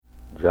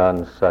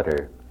John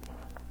Sutter.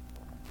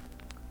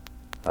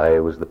 I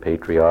was the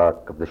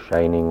patriarch of the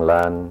shining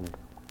land,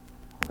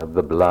 of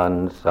the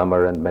blonde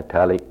summer and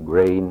metallic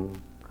grain.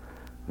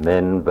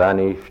 Men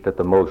vanished at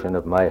the motion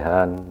of my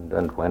hand,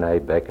 and when I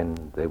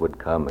beckoned, they would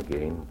come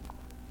again.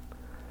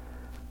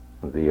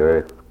 The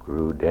earth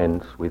grew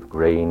dense with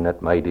grain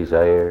at my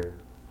desire.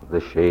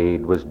 The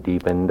shade was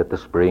deepened at the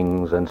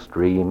springs and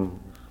streams,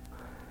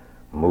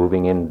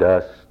 moving in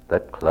dust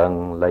that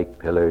clung like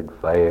pillared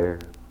fire.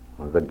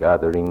 The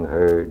gathering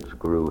herds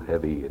grew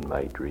heavy in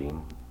my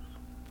dreams.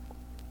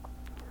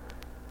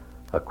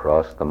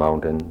 Across the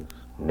mountains,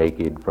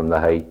 naked from the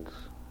heights,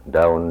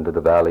 down to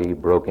the valley,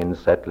 broken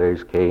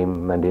settlers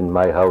came, and in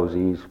my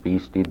houses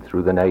feasted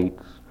through the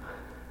nights,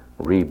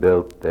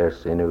 rebuilt their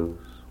sinews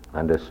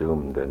and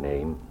assumed a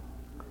name.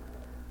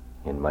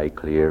 In my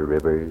clear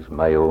rivers,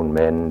 my own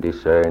men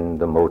discerned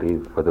the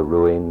motive for the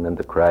ruin and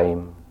the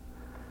crime.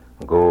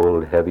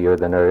 Gold heavier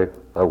than earth,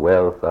 a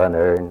wealth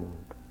unearned,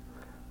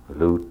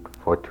 loot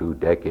for 2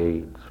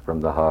 decades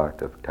from the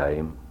heart of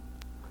time.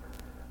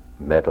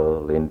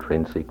 Metal,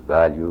 intrinsic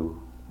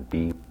value,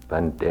 deep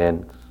and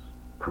dense,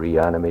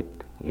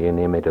 preanimate,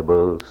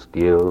 inimitable,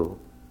 still,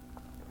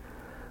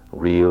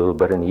 real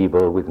but an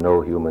evil with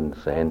no human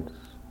sense,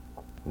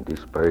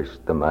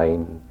 dispersed the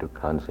mind to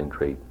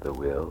concentrate the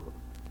will.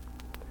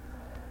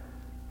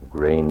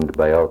 Grained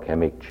by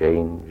alchemic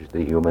change,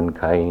 the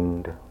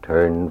humankind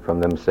turned from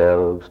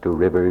themselves to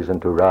rivers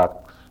and to rocks,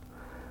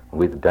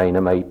 with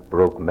dynamite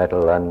broke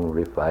metal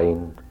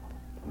unrefined,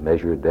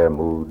 measured their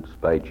moods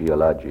by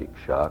geologic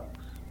shocks.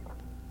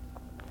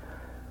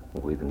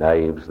 With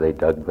knives they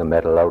dug the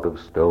metal out of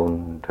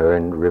stone,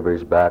 turned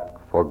rivers back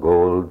for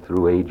gold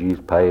through ages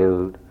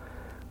piled,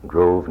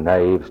 drove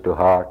knives to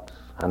hearts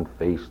and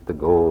faced the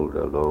gold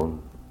alone.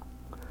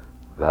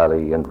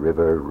 Valley and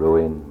river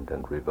ruined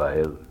and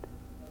reviled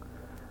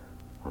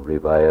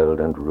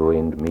and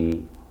ruined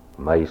me.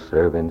 My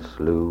servant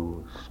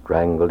slew,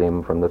 strangled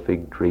him from the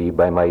fig tree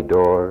by my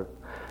door.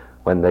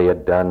 When they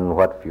had done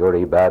what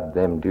fury bade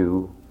them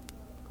do,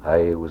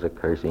 I was a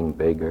cursing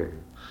beggar,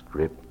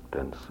 stripped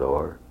and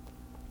sore.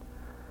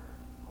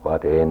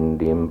 What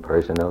end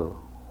impersonal,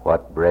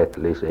 what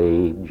breathless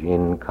age,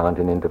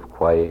 incontinent of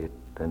quiet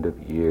and of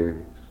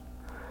years?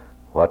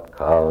 What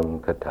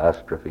calm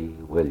catastrophe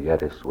will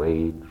yet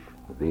assuage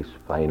this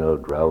final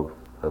drought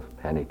of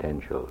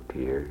penitential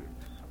tears?